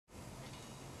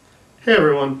Hey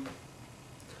everyone,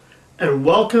 and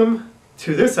welcome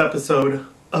to this episode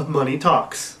of Money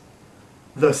Talks,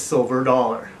 the silver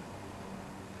dollar.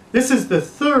 This is the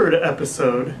third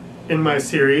episode in my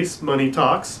series, Money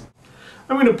Talks.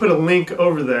 I'm going to put a link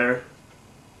over there,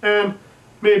 and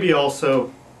maybe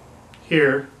also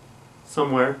here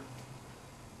somewhere.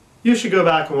 You should go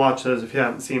back and watch those if you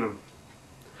haven't seen them.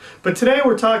 But today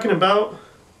we're talking about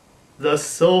the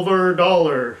silver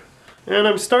dollar, and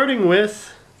I'm starting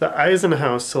with the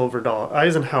Eisenhower silver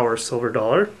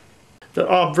dollar. The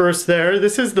obverse there,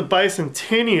 this is the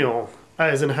bicentennial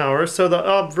Eisenhower, so the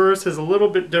obverse is a little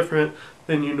bit different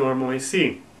than you normally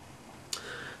see.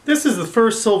 This is the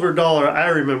first silver dollar I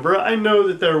remember. I know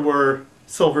that there were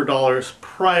silver dollars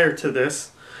prior to this,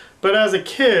 but as a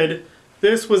kid,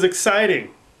 this was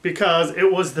exciting because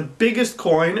it was the biggest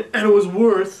coin and it was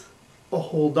worth a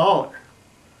whole dollar.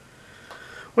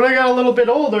 When I got a little bit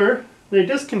older, they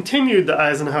discontinued the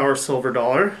Eisenhower silver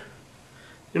dollar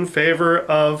in favor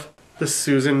of the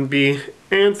Susan B.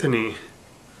 Anthony.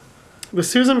 The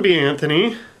Susan B.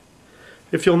 Anthony,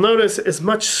 if you'll notice, is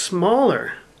much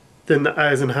smaller than the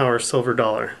Eisenhower silver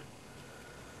dollar.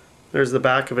 There's the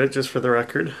back of it, just for the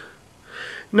record.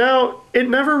 Now, it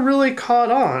never really caught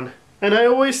on, and I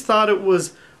always thought it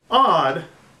was odd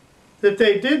that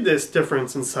they did this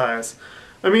difference in size.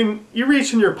 I mean, you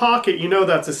reach in your pocket, you know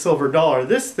that's a silver dollar.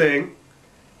 This thing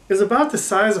is about the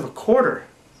size of a quarter.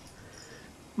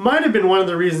 Might have been one of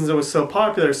the reasons it was so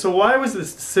popular. So why was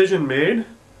this decision made?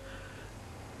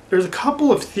 There's a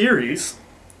couple of theories.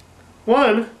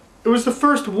 One, it was the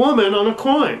first woman on a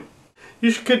coin.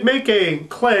 You could make a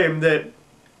claim that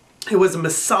it was a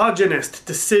misogynist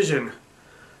decision,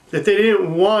 that they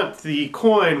didn't want the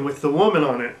coin with the woman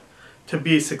on it to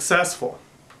be successful.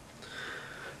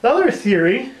 The other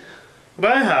theory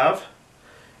that I have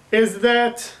is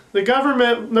that the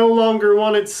government no longer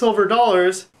wanted silver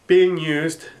dollars being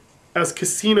used as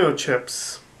casino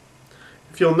chips.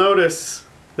 If you'll notice,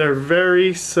 they're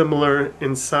very similar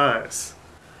in size.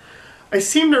 I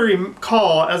seem to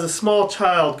recall as a small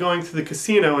child going to the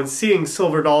casino and seeing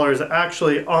silver dollars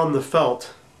actually on the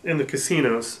felt in the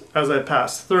casinos as I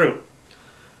passed through.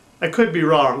 I could be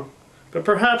wrong, but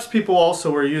perhaps people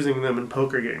also were using them in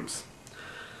poker games.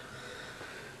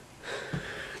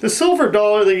 The silver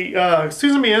dollar, the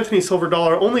Susan B. Anthony silver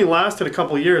dollar, only lasted a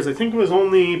couple years. I think it was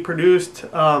only produced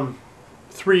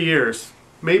 3 years,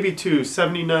 maybe 2,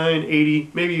 79, 80.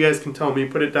 Maybe you guys can tell me,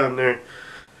 put it down there.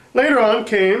 Later on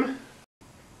came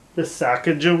the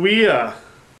Sacagawea.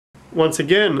 Once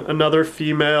again, another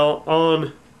female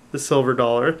on the silver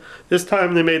dollar. This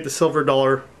time they made the silver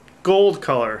dollar gold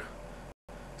color.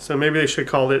 So maybe they should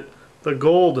call it the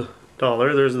gold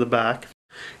dollar. There's the back.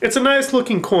 It's a nice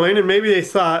looking coin, and maybe they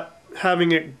thought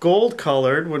having it gold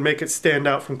colored would make it stand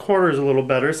out from corners a little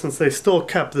better, since they still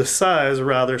kept the size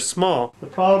rather small. The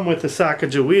problem with the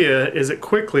Sacagawea is it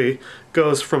quickly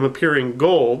goes from appearing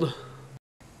gold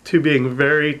to being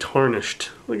very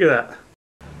tarnished. Look at that.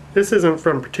 This isn't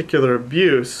from particular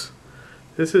abuse.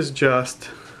 This is just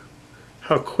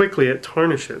how quickly it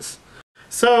tarnishes.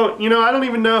 So, you know, I don't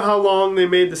even know how long they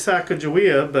made the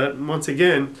Sacagawea, but once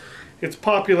again, its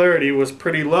popularity was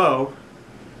pretty low,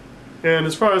 and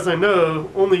as far as I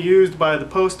know, only used by the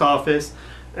post office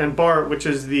and BART, which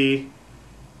is the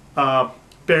Bay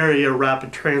Area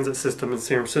Rapid Transit System in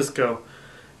San Francisco.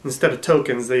 Instead of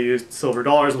tokens, they used silver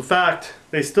dollars. In fact,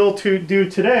 they still do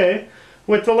today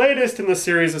with the latest in the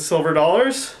series of silver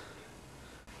dollars.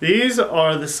 These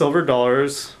are the silver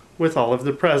dollars with all of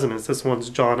the presidents. This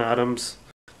one's John Adams.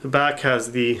 The back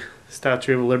has the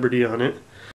Statue of Liberty on it.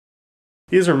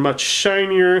 These are much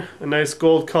shinier, a nice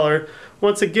gold color.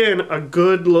 Once again, a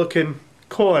good looking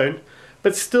coin,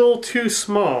 but still too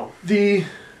small. The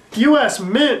US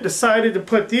Mint decided to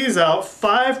put these out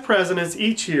 5 presidents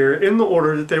each year in the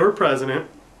order that they were president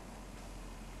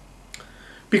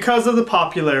because of the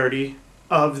popularity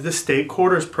of the state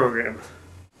quarters program.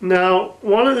 Now,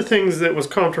 one of the things that was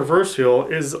controversial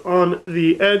is on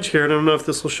the edge here, and I don't know if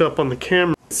this will show up on the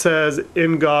camera, it says,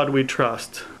 "In God We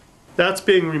Trust." That's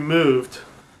being removed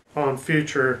on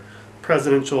future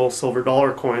presidential silver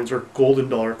dollar coins, or golden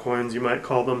dollar coins, you might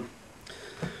call them.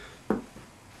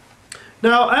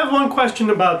 Now, I have one question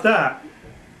about that.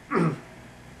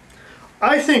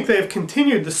 I think they've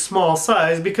continued the small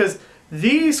size because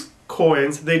these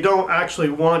coins, they don't actually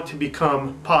want to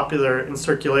become popular in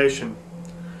circulation.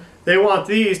 They want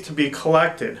these to be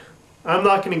collected. I'm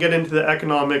not going to get into the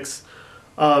economics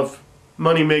of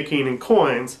money making in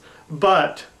coins,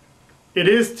 but it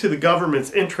is to the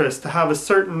government's interest to have a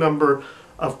certain number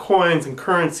of coins and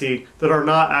currency that are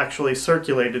not actually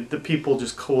circulated, that people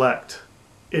just collect.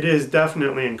 it is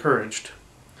definitely encouraged.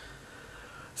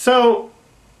 So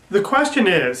the question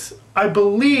is, I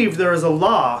believe there is a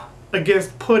law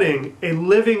against putting a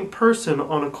living person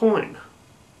on a coin.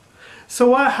 So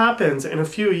what happens in a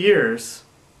few years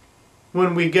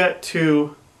when we get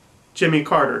to Jimmy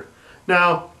Carter?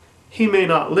 Now, he may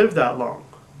not live that long.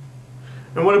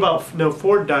 And what about, no,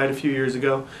 Ford died a few years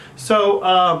ago.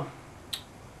 So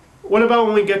what about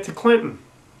when we get to Clinton?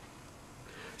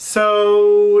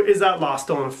 So is that law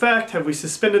still in effect? Have we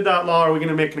suspended that law? Are we going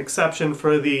to make an exception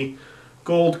for the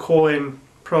gold coin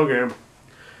program?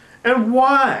 And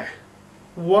why?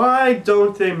 Why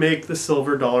don't they make the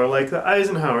silver dollar like the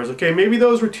Eisenhowers? Okay, maybe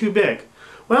those were too big.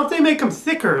 Why don't they make them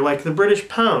thicker like the British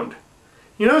pound?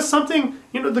 You know, something,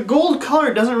 you know, the gold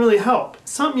color doesn't really help.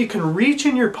 Something you can reach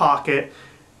in your pocket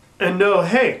and know,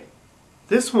 hey,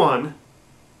 this one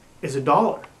is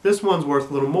 $1. This one's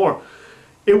worth a little more.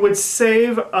 It would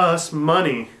save us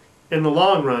money in the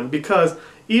long run, because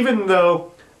even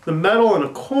though the metal in a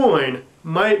coin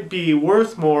might be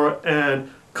worth more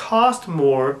and cost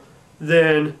more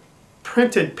than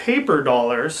printed paper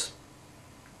dollars,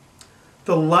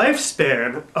 the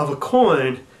lifespan of a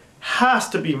coin has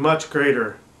to be much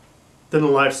greater than the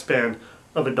lifespan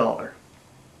of $1.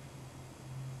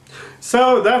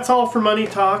 So that's all for Money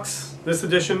Talks, this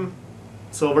edition,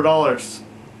 silver dollars.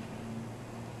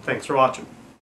 Thanks for watching.